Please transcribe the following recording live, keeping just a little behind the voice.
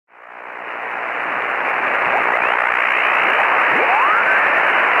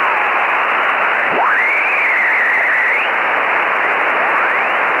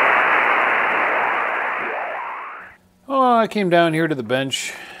I came down here to the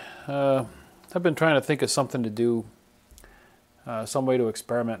bench. I've been trying to think of something to do, some way to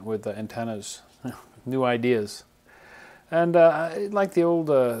experiment with the antennas, new ideas. And like the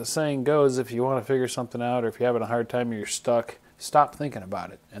old saying goes, if you want to figure something out or if you're having a hard time or you're stuck, stop thinking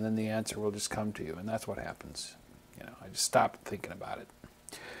about it, and then the answer will just come to you, and that's what happens. You know, I just stopped thinking about it.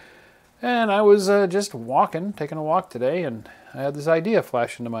 And I was just taking a walk today, and I had this idea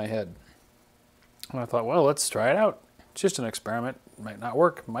flash into my head. And I thought, well, let's try it out. It's just an experiment. It might not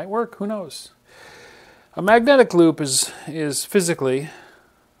work. It might work. Who knows? A magnetic loop is physically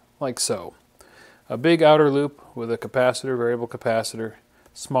like so. A big outer loop with a capacitor, variable capacitor,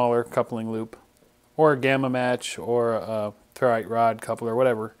 smaller coupling loop, or a gamma match, or a ferrite rod coupler,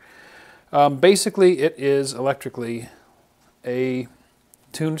 whatever. Basically, it is electrically a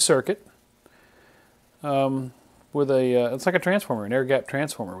tuned circuit with it's like a transformer, an air gap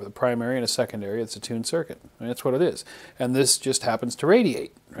transformer with a primary and a secondary. It's a tuned circuit. I mean, that's what it is. And this just happens to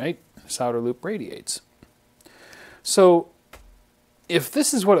radiate, right? This outer loop radiates. So if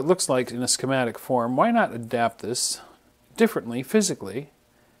this is what it looks like in a schematic form, why not adapt this differently physically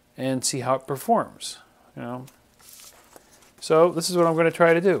and see how it performs? You know. So this is what I'm going to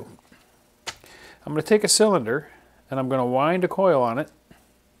try to do. I'm going to take a cylinder and I'm going to wind a coil on it,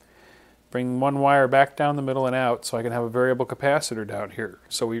 bring one wire back down the middle and out so I can have a variable capacitor down here.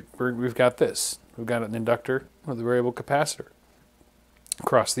 So we've got this. We've got an inductor with a variable capacitor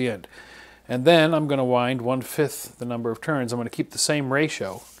across the end. And then I'm going to wind 1/5 the number of turns. I'm going to keep the same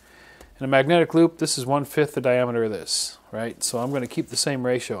ratio. In a magnetic loop, this is 1/5 the diameter of this, right? So I'm going to keep the same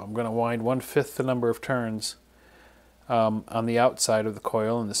ratio. I'm going to wind 1/5 the number of turns on the outside of the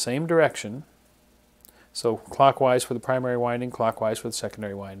coil in the same direction. So clockwise for the primary winding, clockwise for the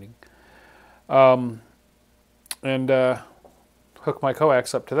secondary winding. And hook my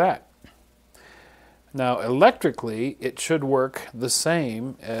coax up to that. Now electrically it should work the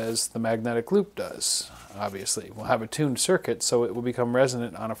same as the magnetic loop does, obviously. We'll have a tuned circuit so it will become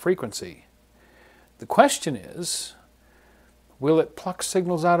resonant on a frequency. The question is, will it pluck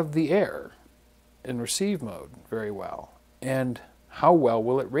signals out of the air in receive mode very well? And how well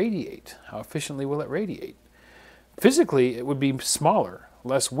will it radiate? How efficiently will it radiate? Physically it would be smaller,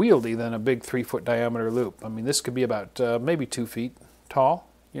 less wieldy than a big 3-foot diameter loop. I mean, this could be about maybe 2 feet tall,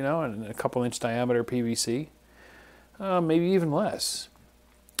 you know, and a couple inch diameter PVC, maybe even less.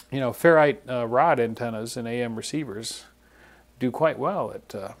 You know, ferrite rod antennas in AM receivers do quite well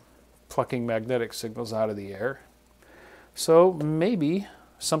at plucking magnetic signals out of the air. So maybe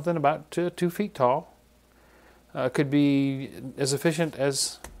something about 2 feet tall could be as efficient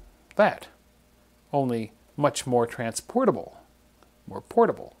as that, only much more transportable, more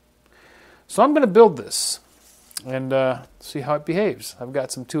portable. So I'm going to build this and see how it behaves. I've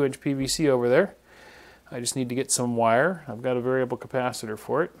got some 2-inch PVC over there. I just need to get some wire. I've got a variable capacitor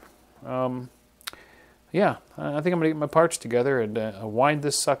for it. Yeah, I think I'm going to get my parts together and wind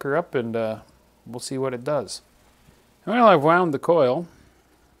this sucker up, and we'll see what it does. Well, I've wound the coil.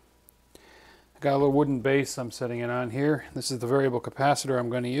 I've got a little wooden base I'm setting it on here. This is the variable capacitor I'm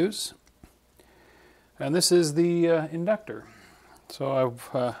going to use. And this is the inductor. So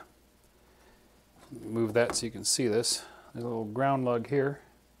I've move that so you can see this. There's a little ground lug here,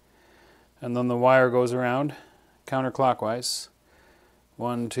 and then the wire goes around counterclockwise.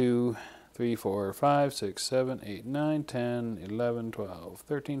 1, 2, 3, 4, 5, 6, 7, 8, 9, 10, 11, 12,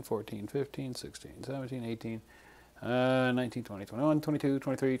 13, 14, 15, 16, 17, 18, 19, 20, 21, 22,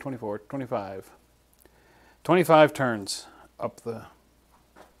 23, 24, 25. 25 turns up the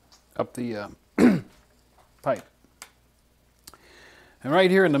pipe. And right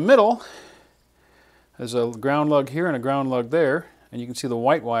here in the middle, there's a ground lug here and a ground lug there, and you can see the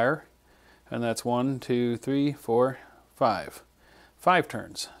white wire, and that's 1, 2, 3, 4, 5. 5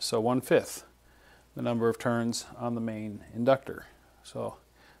 turns, so 1/5 the number of turns on the main inductor. So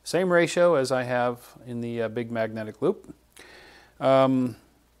same ratio as I have in the big magnetic loop. The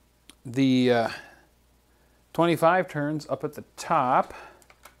 25 turns up at the top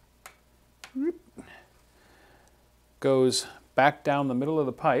goes back down the middle of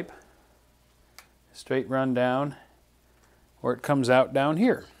the pipe, straight run down, or it comes out down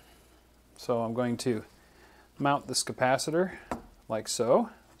here. So I'm going to mount this capacitor like so.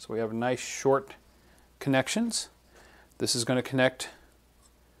 So we have nice short connections. This is going to connect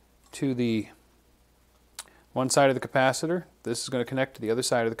to the one side of the capacitor. This is going to connect to the other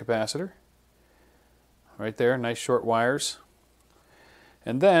side of the capacitor. Right there, nice short wires.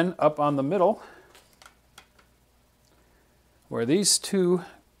 And then up on the middle, where these two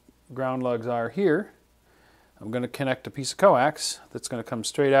ground lugs are here, I'm going to connect a piece of coax that's going to come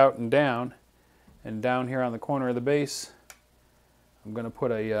straight out and down here on the corner of the base I'm going to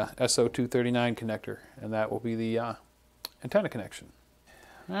put a SO239 connector, and that will be the antenna connection.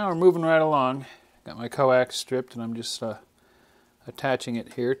 Now we're moving right along. Got my coax stripped, and I'm just attaching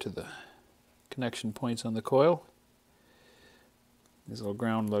it here to the connection points on the coil. These little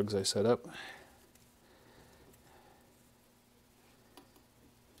ground lugs I set up.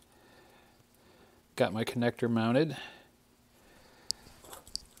 Got my connector mounted.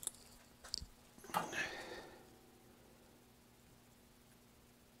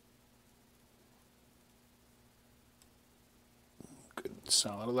 Good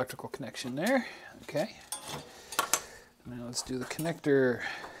solid electrical connection there. Okay. Now let's do the connector.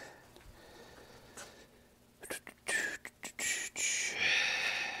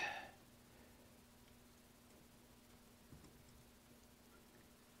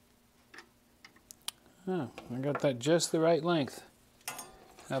 Oh, I got that just the right length.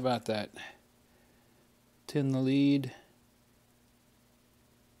 How about that? Tin the lead.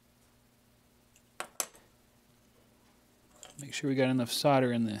 Make sure we got enough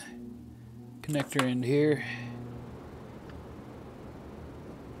solder in the connector end here.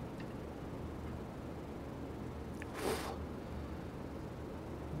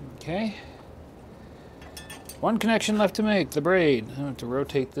 Okay. One connection left to make, the braid. I have to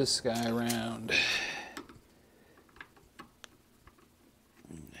rotate this guy around.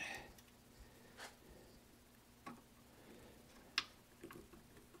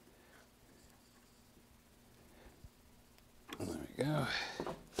 There we go.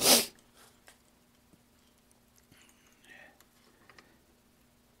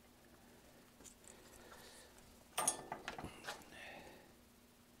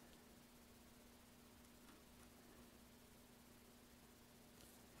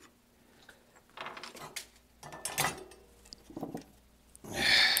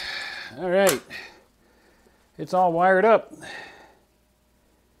 All right, it's all wired up.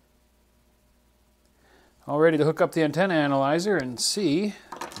 All ready to hook up the antenna analyzer and see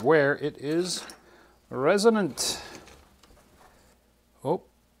where it is resonant. Oh,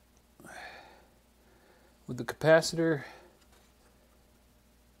 with the capacitor.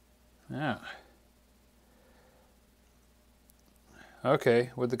 Yeah. Okay,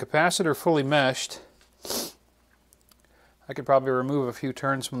 with the capacitor fully meshed, I could probably remove a few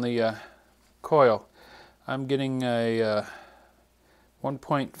turns from the coil. I'm getting a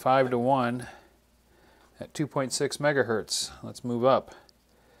 1.5 to 1 at 2.6 megahertz. Let's move up.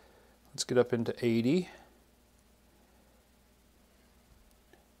 Let's get up into 80.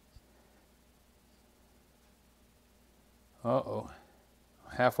 Uh-oh.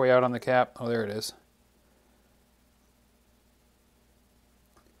 Halfway out on the cap. Oh, there it is.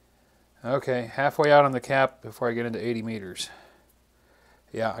 Okay, halfway out on the cap before I get into 80 meters.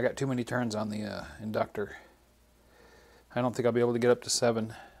 Yeah, I got too many turns on the inductor. I don't think I'll be able to get up to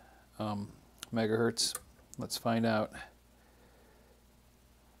 7 megahertz. Let's find out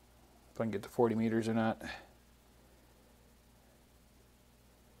if I can get to 40 meters or not.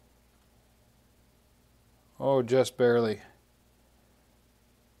 Oh, just barely.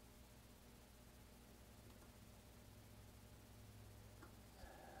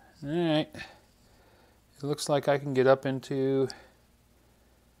 All right. It looks like I can get up into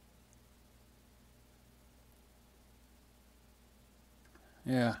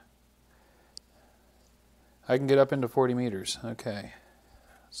I can get up into 40 meters. Okay.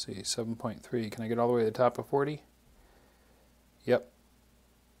 Let's see, 7.3. Can I get all the way to the top of 40? Yep.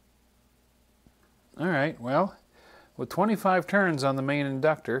 All right, well, with 25 turns on the main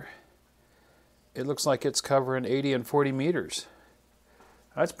inductor, it looks like it's covering 80 and 40 meters.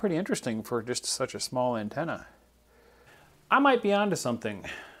 That's pretty interesting for just such a small antenna. I might be onto something.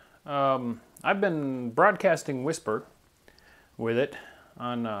 I've been broadcasting whisper with it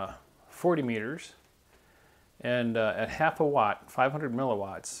on 40 meters and at half a watt, 500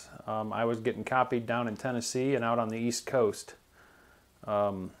 milliwatts. I was getting copied down in Tennessee and out on the East Coast,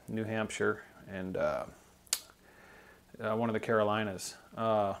 New Hampshire and one of the Carolinas,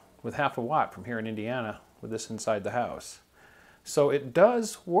 with half a watt from here in Indiana with this inside the house. So it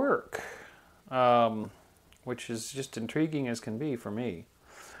does work, which is just intriguing as can be for me.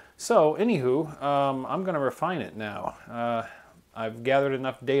 So anywho, I'm going to refine it now. I've gathered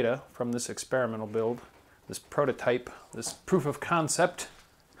enough data from this experimental build, this prototype, this proof of concept,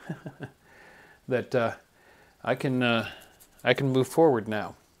 that I can move forward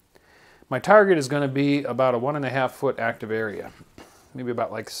now. My target is going to be about a 1.5 foot active area, maybe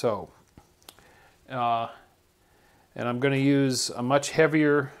about like so. And I'm going to use a much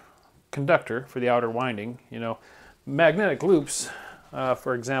heavier conductor for the outer winding. You know, magnetic loops,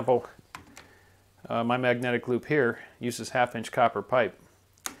 for example, my magnetic loop here uses 1/2-inch copper pipe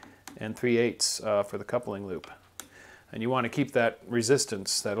and 3/8 for the coupling loop. And you want to keep that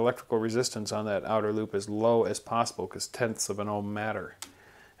resistance, that electrical resistance on that outer loop as low as possible because 1/10 of an ohm matter.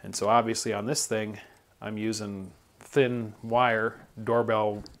 And so obviously on this thing I'm using thin wire,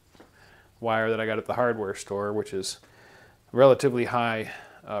 doorbell wire that I got at the hardware store, which is relatively high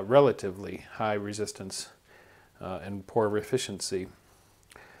resistance and poor efficiency.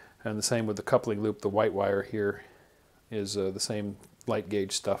 And the same with the coupling loop. The white wire here is the same light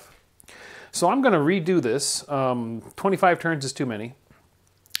gauge stuff. So I'm going to redo this. 25 turns is too many.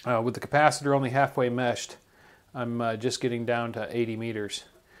 With the capacitor only halfway meshed, I'm just getting down to 80 meters.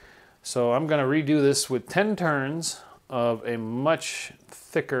 So I'm going to redo this with 10 turns of a much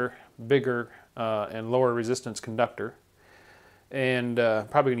thicker, bigger, and lower resistance conductor. And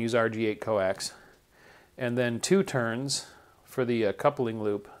probably going to use RG8 coax. And then 2 turns for the coupling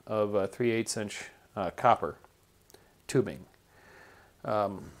loop of 3/8-inch copper tubing.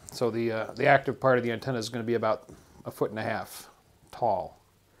 So the active part of the antenna is going to be about 1.5 feet tall,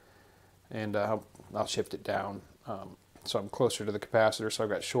 and I'll shift it down so I'm closer to the capacitor, so I've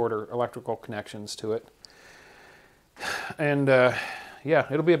got shorter electrical connections to it. And yeah,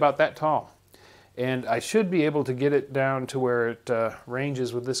 it'll be about that tall, and I should be able to get it down to where it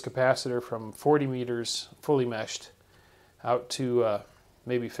ranges with this capacitor from 40 meters fully meshed out to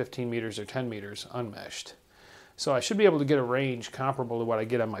maybe 15 meters or 10 meters unmeshed. So I should be able to get a range comparable to what I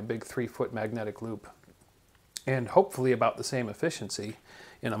get on my big 3-foot magnetic loop, and hopefully about the same efficiency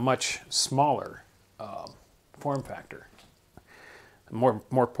in a much smaller form factor.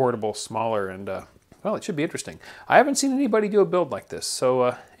 More portable, smaller, and well, it should be interesting. I haven't seen anybody do a build like this.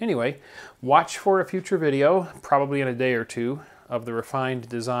 So anyway, watch for a future video, probably in a day or two, of the refined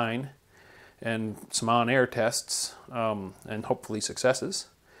design and some on-air tests, and hopefully successes,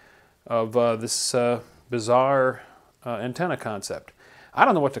 of this bizarre antenna concept. I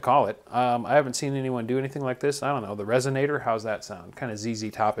don't know what to call it. I haven't seen anyone do anything like this. I don't know. The resonator, how's that sound? Kind of ZZ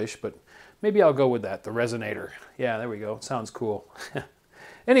Top-ish, but maybe I'll go with that, the resonator. Yeah, there we go. Sounds cool.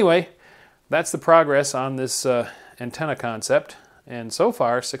 Anyway, that's the progress on this antenna concept, and so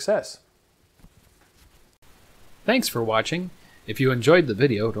far, success. Thanks for watching. If you enjoyed the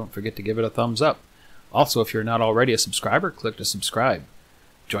video, don't forget to give it a thumbs up. Also, if you're not already a subscriber, click to subscribe.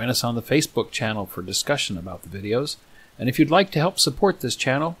 Join us on the Facebook channel for discussion about the videos. And if you'd like to help support this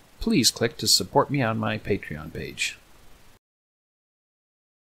channel, please click to support me on my Patreon page.